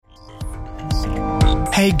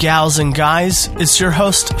Hey gals and guys, it's your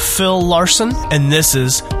host Phil Larson, and this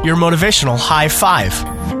is your motivational high five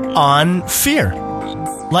on fear.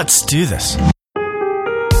 Let's do this.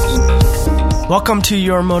 Welcome to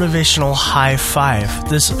your motivational high five,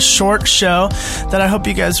 this short show that I hope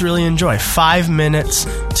you guys really enjoy. 5 minutes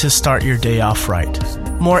to start your day off right.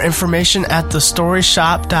 More information at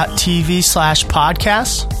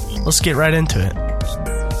thestoryshop.tv/podcast. Let's get right into it.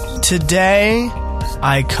 Today,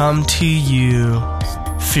 I come to you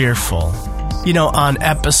fearful. You know, on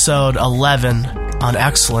episode 11 on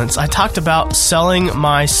excellence, I talked about selling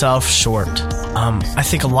myself short. I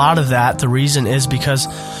think a lot of that, the reason is because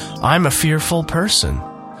I'm a fearful person.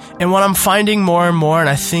 And what I'm finding more and more, and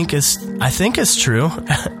I think is true,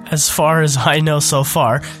 as far as I know so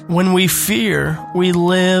far, when we fear, we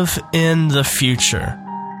live in the future.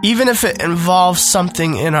 Even if it involves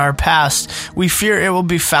something in our past, we fear it will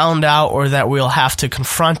be found out or that we'll have to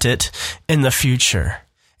confront it in the future.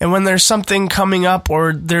 And when there's something coming up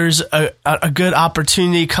or there's a good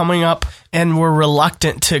opportunity coming up and we're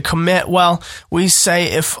reluctant to commit, well, we say,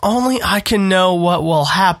 if only I can know what will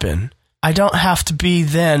happen, I don't have to be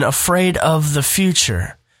then afraid of the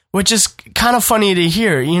future. Which is kind of funny to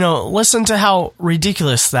hear. You know, listen to how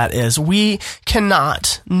ridiculous that is. We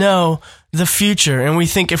cannot know the future, and we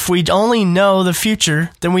think if we only know the future,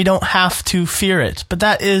 then we don't have to fear it. But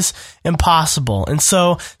that is impossible. And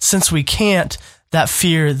so, since we can't, that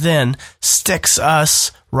fear then sticks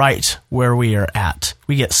us right where we are at.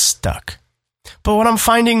 We get stuck. But what I'm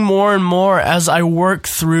finding more and more as I work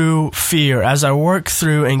through fear, as I work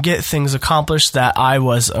through and get things accomplished that I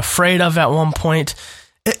was afraid of at one point,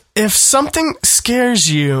 if something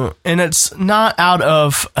scares you and it's not out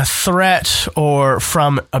of a threat or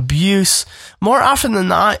from abuse, more often than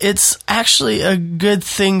not, it's actually a good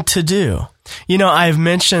thing to do. You know, I've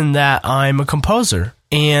mentioned that I'm a composer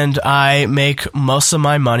and I make most of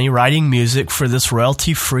my money writing music for this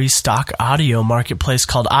royalty-free stock audio marketplace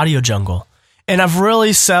called Audio Jungle. And I've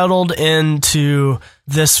really settled into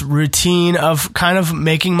this routine of kind of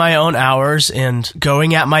making my own hours and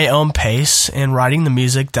going at my own pace and writing the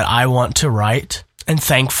music that I want to write. And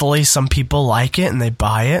thankfully, some people like it and they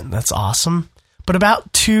buy it. That's awesome. But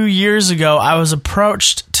about 2 years ago, I was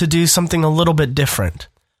approached to do something a little bit different.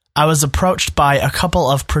 I was approached by a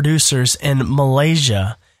couple of producers in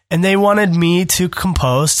Malaysia, and they wanted me to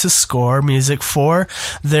compose, to score music for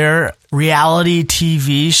their reality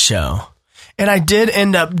TV show. And I did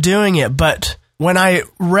end up doing it, but when I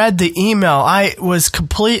read the email, I was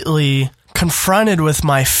completely confronted with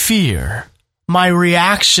my fear. My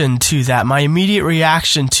reaction to that, my immediate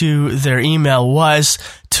reaction to their email was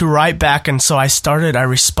to write back, and so I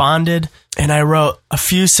responded, and I wrote a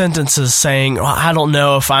few sentences saying, well, I don't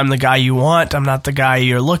know if I'm the guy you want, I'm not the guy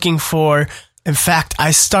you're looking for. In fact,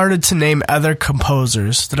 I started to name other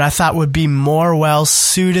composers that I thought would be more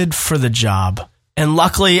well-suited for the job. And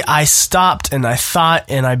luckily, I stopped and I thought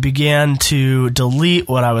and I began to delete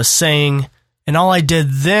what I was saying. And all I did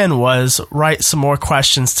then was write some more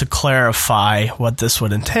questions to clarify what this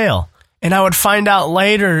would entail. And I would find out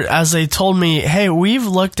later as they told me, hey, we've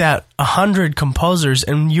looked at 100 composers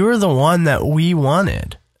and you're the one that we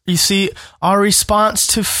wanted. You see, our response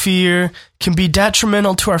to fear can be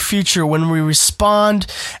detrimental to our future when we respond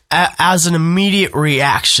as an immediate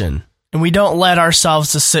reaction. And we don't let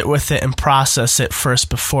ourselves to sit with it and process it first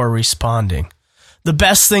before responding. The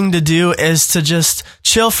best thing to do is to just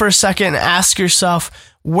chill for a second and ask yourself,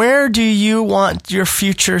 where do you want your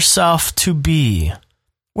future self to be?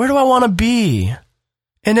 Where do I want to be?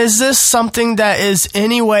 And is this something that is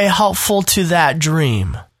any way helpful to that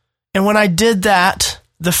dream? And when I did that,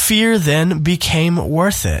 the fear then became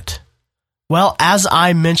worth it. Well, as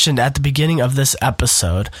I mentioned at the beginning of this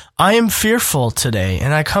episode, I am fearful today,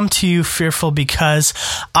 and I come to you fearful because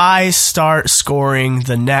I start scoring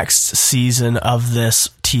the next season of this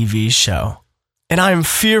TV show. And I'm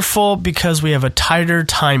fearful because we have a tighter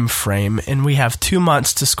time frame, and we have 2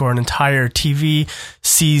 months to score an entire TV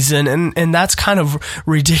season, and that's kind of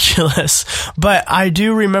ridiculous. But I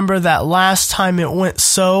do remember that last time it went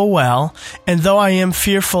so well, and though I am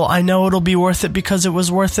fearful, I know it'll be worth it because it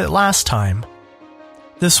was worth it last time.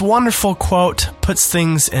 This wonderful quote puts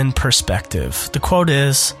things in perspective. The quote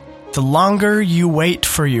is, "The longer you wait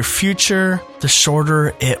for your future, the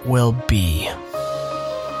shorter it will be."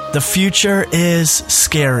 The future is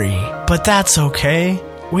scary, but that's okay.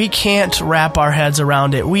 We can't wrap our heads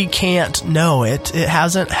around it. We can't know it. It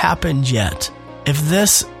hasn't happened yet. If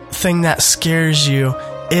this thing that scares you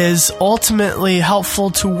is ultimately helpful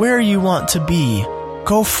to where you want to be,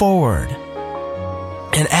 go forward.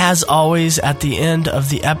 And as always, at the end of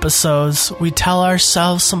the episodes, we tell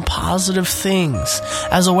ourselves some positive things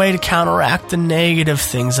as a way to counteract the negative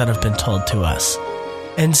things that have been told to us.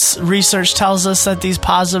 And research tells us that these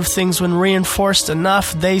positive things, when reinforced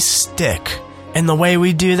enough, they stick. And the way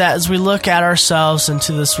we do that is we look at ourselves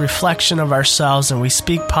into this reflection of ourselves and we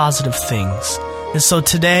speak positive things. And so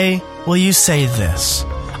today, will you say this?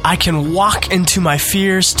 I can walk into my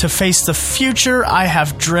fears to face the future I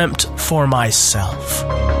have dreamt for myself.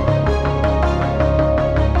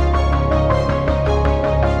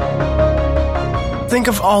 Think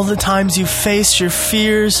of all the times you faced your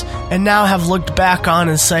fears and now have looked back on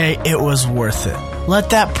and say it was worth it. Let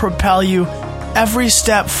that propel you. Every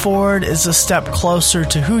step forward is a step closer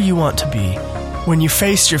to who you want to be. When you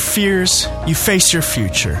face your fears, you face your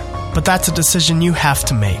future. But that's a decision you have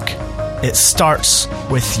to make. It starts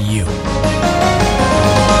with you.